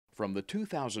From the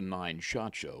 2009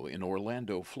 SHOT Show in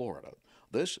Orlando, Florida,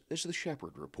 this is the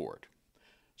Shepherd Report,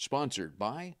 sponsored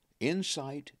by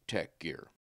Insight Tech Gear.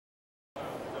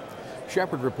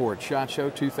 Shepherd Report, SHOT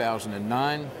Show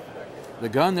 2009. The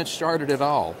gun that started it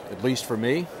all, at least for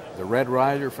me, the Red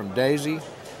Ryder from Daisy,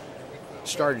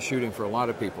 started shooting for a lot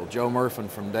of people. Joe Murfin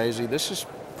from Daisy. This is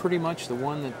pretty much the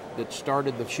one that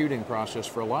started the shooting process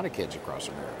for a lot of kids across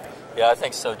America. Yeah, I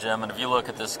think so, Jim. And if you look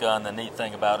at this gun, the neat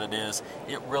thing about it is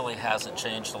it really hasn't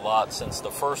changed a lot since the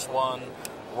first one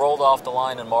rolled off the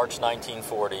line in March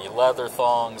 1940. Leather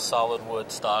thongs, solid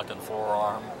wood stock and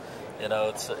forearm. You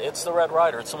know, it's the Red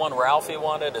Ryder. It's the one Ralphie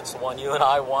wanted. It's the one you and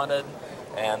I wanted.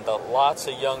 And lots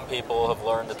of young people have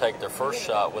learned to take their first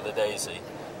shot with a Daisy.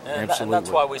 And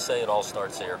that's why we say it all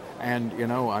starts here. And, you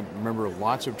know, I remember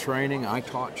lots of training. I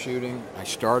taught shooting. I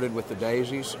started with the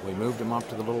Daisies. We moved them up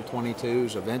to the little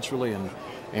 22s eventually,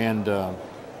 and a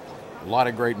lot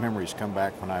of great memories come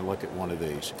back when I look at one of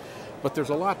these. But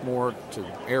there's a lot more to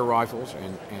air rifles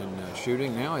and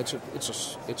shooting now. It's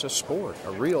a sport,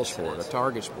 a real sport, a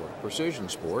target sport, a precision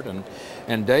sport,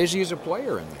 and Daisy is a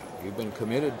player in that. You've been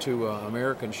committed to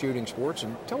American shooting sports,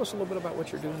 and tell us a little bit about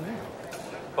what you're doing now.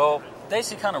 Well,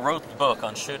 Daisy kind of wrote the book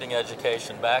on shooting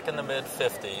education back in the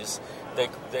mid-50s.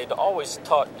 They'd always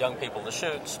taught young people to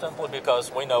shoot simply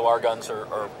because we know our guns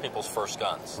are people's first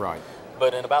guns. Right.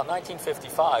 But in about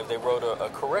 1955, they wrote a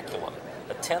curriculum,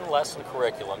 a 10-lesson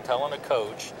curriculum telling a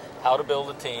coach how to build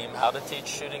a team, how to teach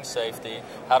shooting safety,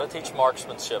 how to teach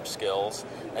marksmanship skills.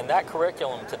 And that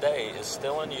curriculum today is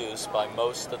still in use by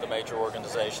most of the major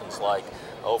organizations like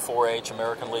 4-H,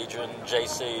 American Legion,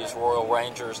 JCs, Royal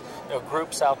Rangers,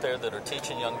 groups out there that are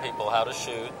teaching young people how to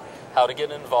shoot, how to get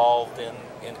involved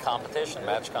in competition,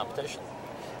 match competition.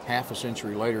 Half a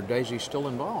century later, Daisy's still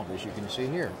involved, as you can see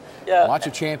here. Yeah, lots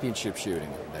of championship shooting.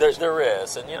 There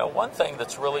is. And, one thing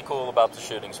that's really cool about the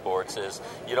shooting sports is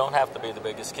you don't have to be the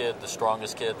biggest kid, the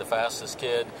strongest kid, the fastest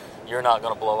kid. You're not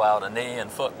going to blow out a knee in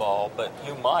football, but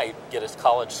you might get a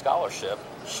college scholarship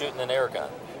shooting an air gun.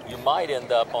 You might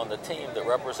end up on the team that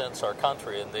represents our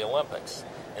country in the Olympics.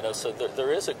 So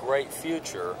there is a great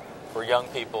future for young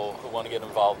people who want to get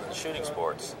involved in the shooting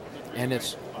sports. And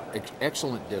it's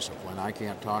excellent discipline. I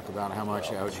can't talk about how much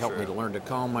it would help me to learn to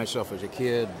calm myself as a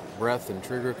kid, breath and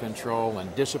trigger control,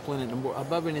 and discipline, and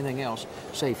above anything else,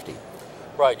 safety.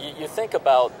 Right. You think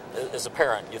about, as a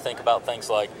parent, you think about things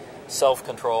like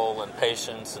self-control and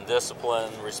patience and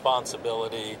discipline,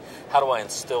 responsibility. How do I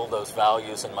instill those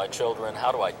values in my children?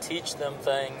 How do I teach them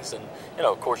things? And,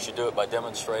 of course, you do it by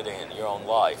demonstrating it in your own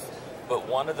life. But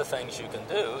one of the things you can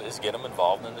do is get them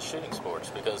involved in the shooting sports,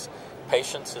 because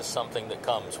patience is something that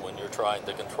comes when you're trying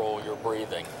to control your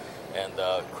breathing and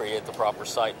create the proper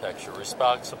sight picture.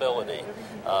 Responsibility,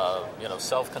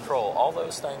 self-control, all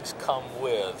those things come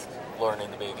with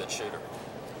learning to be a good shooter.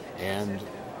 And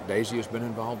Daisy has been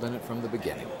involved in it from the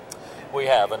beginning. We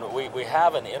have, and we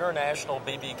have an international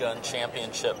BB gun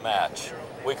championship match.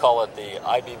 We call it the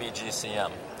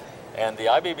IBBGCM. And the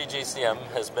IBBGCM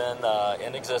has been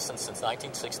in existence since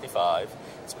 1965.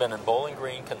 It's been in Bowling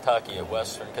Green, Kentucky at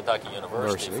Western Kentucky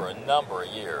University for a number of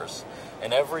years.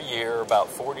 And every year, about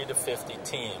 40 to 50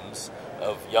 teams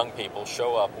of young people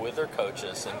show up with their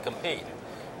coaches and compete.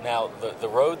 Now, the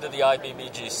road to the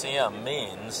IBBGCM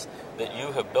means that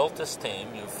you have built this team,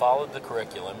 you've followed the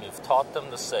curriculum, you've taught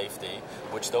them the safety,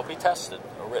 which they'll be tested,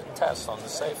 a written test on the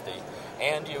safety,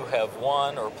 and you have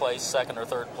won or placed second or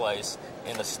third place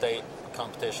in a state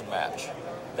competition match.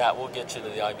 That will get you to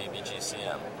the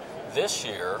IBBGCM. This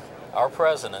year, our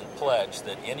president pledged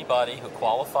that anybody who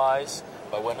qualifies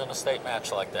by winning a state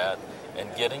match like that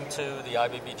and getting to the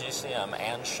IBBGCM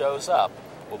and shows up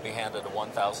will be handed a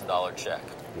 $1,000 check.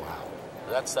 Wow.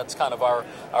 That's kind of our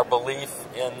belief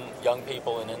in young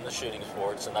people and in the shooting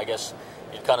sports. And I guess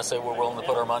you'd kind of say we're willing to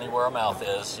put our money where our mouth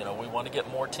is. We want to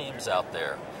get more teams out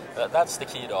there. That's the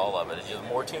key to all of it. The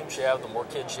more teams you have, the more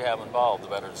kids you have involved, the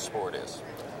better the sport is.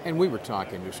 And we were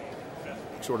talking just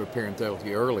sort of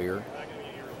parenthetically earlier,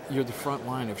 you're the front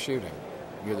line of shooting.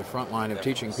 You're the front line of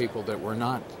teaching people that we're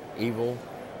not evil,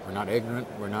 we're not ignorant,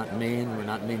 we're not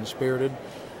mean-spirited.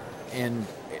 And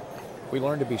we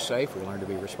learn to be safe, we learn to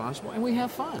be responsible, and we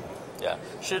have fun. Yeah,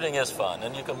 shooting is fun,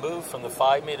 and you can move from the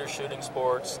 5-meter shooting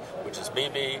sports, which is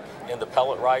BB, into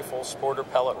pellet rifle, sporter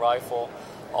pellet rifle,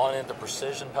 on into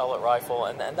precision pellet rifle,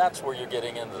 and that's where you're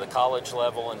getting into the college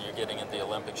level, and you're getting into the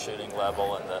Olympic shooting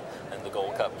level, and the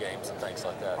Gold Cup games and things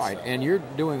like that. Right, so. And you're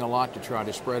doing a lot to try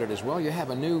to spread it as well. You have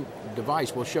a new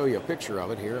device. We'll show you a picture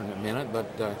of it here in a minute, but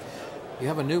you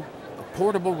have a new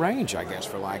portable range, I guess,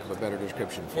 for lack of a better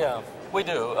description. Yeah. We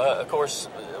do. Of course,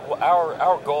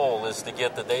 our goal is to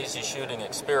get the daisy shooting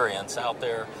experience out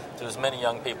there to as many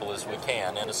young people as we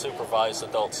can in a supervised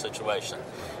adult situation.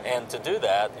 And to do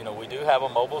that, we do have a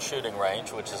mobile shooting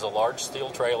range, which is a large steel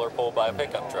trailer pulled by a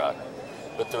pickup truck.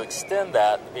 But to extend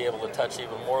that, to be able to touch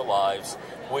even more lives,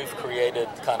 we've created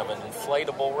kind of an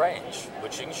inflatable range,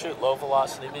 which you can shoot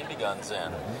low-velocity BB guns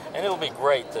in. And it'll be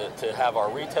great to have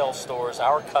our retail stores,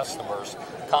 our customers,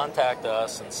 contact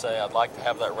us and say, I'd like to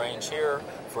have that range here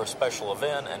for a special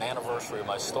event, an anniversary of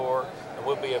my store, and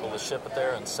we'll be able to ship it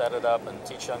there and set it up and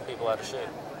teach young people how to shoot.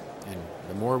 And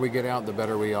the more we get out, the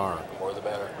better we are. The more the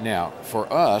better. Now,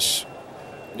 for us,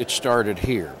 it started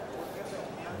here.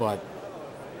 But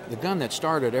the gun that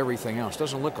started everything else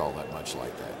doesn't look all that much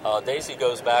like that. Daisy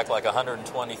goes back like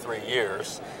 123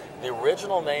 years. The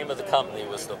original name of the company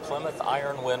was the Plymouth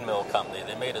Iron Windmill Company.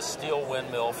 They made a steel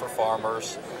windmill for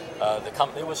farmers. The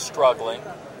company was struggling.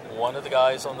 One of the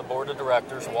guys on the board of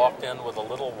directors walked in with a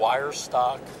little wire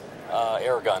stock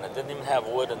air gun. It didn't even have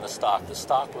wood in the stock. The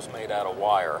stock was made out of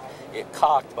wire. It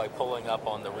cocked by pulling up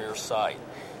on the rear sight.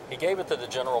 He gave it to the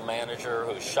general manager,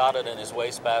 who shot it in his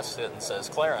wastebasket and says,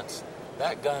 Clarence,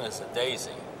 that gun is a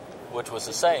daisy, which was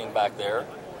a saying back there,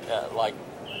 like,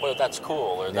 well, that's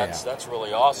cool, or that's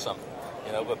really awesome,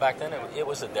 but back then it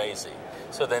was a daisy.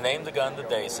 So they named the gun the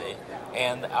Daisy,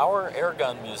 and our air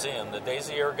gun museum, the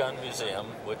Daisy Air Gun Museum,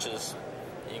 which is,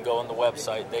 you can go on the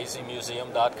website,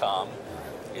 daisymuseum.com,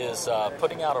 is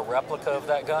putting out a replica of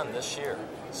that gun this year.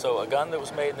 So a gun that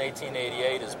was made in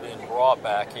 1888 is being brought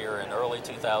back here in early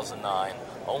 2009.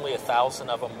 Only 1,000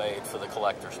 of them made for the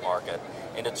collector's market.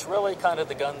 And it's really kind of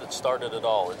the gun that started it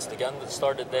all. It's the gun that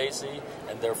started Daisy,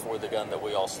 and therefore the gun that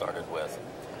we all started with.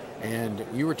 And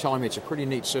you were telling me it's a pretty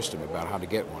neat system about how to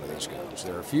get one of these guns.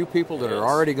 There are a few people that are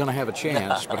already going to have a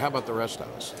chance, but how about the rest of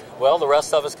us? Well, the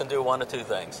rest of us can do one of two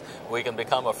things. We can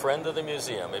become a friend of the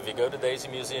museum. If you go to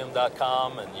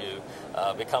daisymuseum.com and you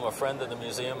become a friend of the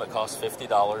museum, it costs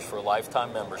 $50 for a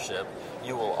lifetime membership.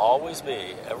 You will always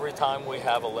be, every time we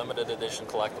have a limited edition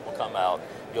collectible come out,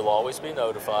 you'll always be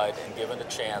notified and given a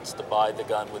chance to buy the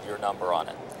gun with your number on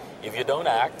it. If you don't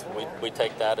act, we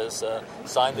take that as a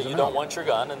sign that you don't want your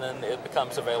gun, and then it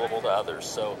becomes available to others.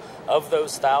 So of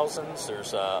those thousands,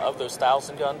 of those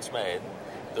 1,000 guns made,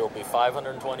 there will be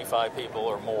 525 people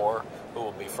or more who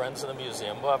will be friends of the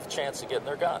museum who have a chance of getting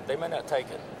their gun. They may not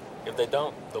take it. If they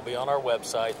don't, they'll be on our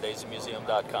website,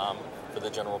 daisymuseum.com, for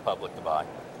the general public to buy.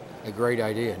 A great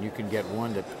idea, and you can get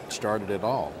one that started it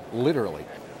all, literally.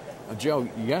 Joe,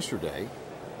 yesterday,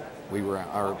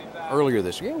 earlier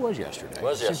this year, it was yesterday.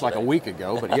 It seems like a week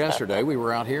ago, but yesterday we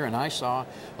were out here and I saw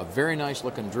a very nice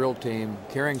looking drill team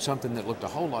carrying something that looked a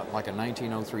whole lot like a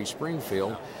 1903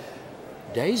 Springfield,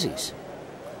 daisies.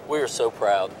 We are so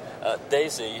proud.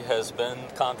 Daisy has been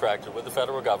contracted with the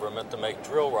federal government to make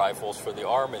drill rifles for the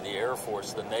Army, the Air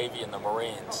Force, the Navy, and the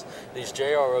Marines. These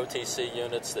JROTC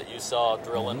units that you saw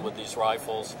drilling with these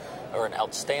rifles are an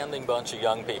outstanding bunch of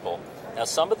young people. Now,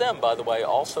 some of them, by the way,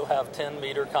 also have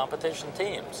 10-meter competition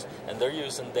teams, and they're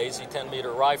using Daisy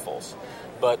 10-meter rifles.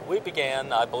 But we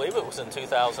began, I believe it was in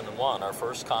 2001, our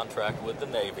first contract with the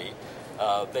Navy.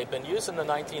 They'd been using the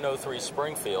 1903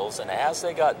 Springfields, and as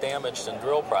they got damaged in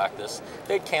drill practice,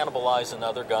 they'd cannibalize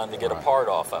another gun to get a part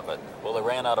off of it. Well, they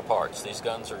ran out of parts. These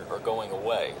guns are going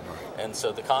away. And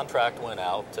so the contract went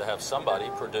out to have somebody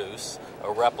produce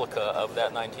a replica of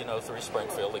that 1903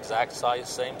 Springfield, exact size,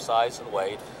 same size and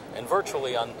weight, and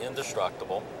virtually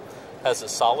indestructible, has a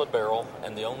solid barrel,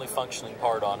 and the only functioning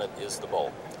part on it is the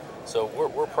bolt. So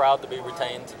we're proud to be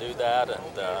retained to do that,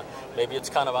 and maybe it's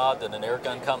kind of odd that an air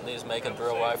gun company is making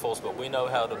drill rifles, but we know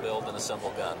how to build and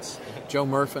assemble guns. Joe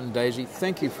Murfin, Daisy,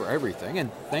 thank you for everything,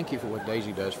 and thank you for what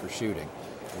Daisy does for shooting.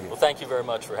 Well, thank you very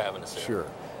much for having us here. Sure.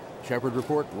 Shepherd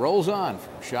Report rolls on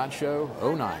from SHOT Show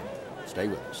 09. Stay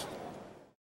with us.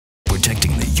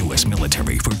 Protecting the U.S.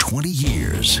 military for 20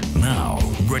 years. Now,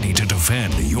 ready to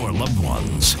defend your loved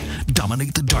ones.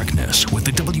 Dominate the darkness with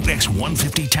the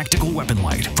WX-150 tactical weapon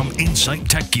light from Insight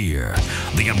Tech Gear.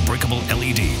 The unbreakable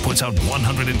LED puts out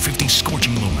 150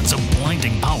 scorching lumens of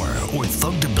blinding power or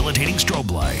thug-debilitating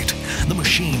strobe light. The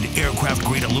machined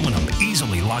aircraft-grade aluminum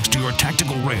easily locks to your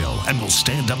tactical rail and will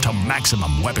stand up to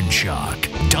maximum weapon shock.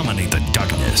 Dominate the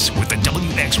darkness with the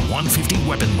WX-150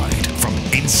 weapon light from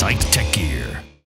Insight Tech Gear.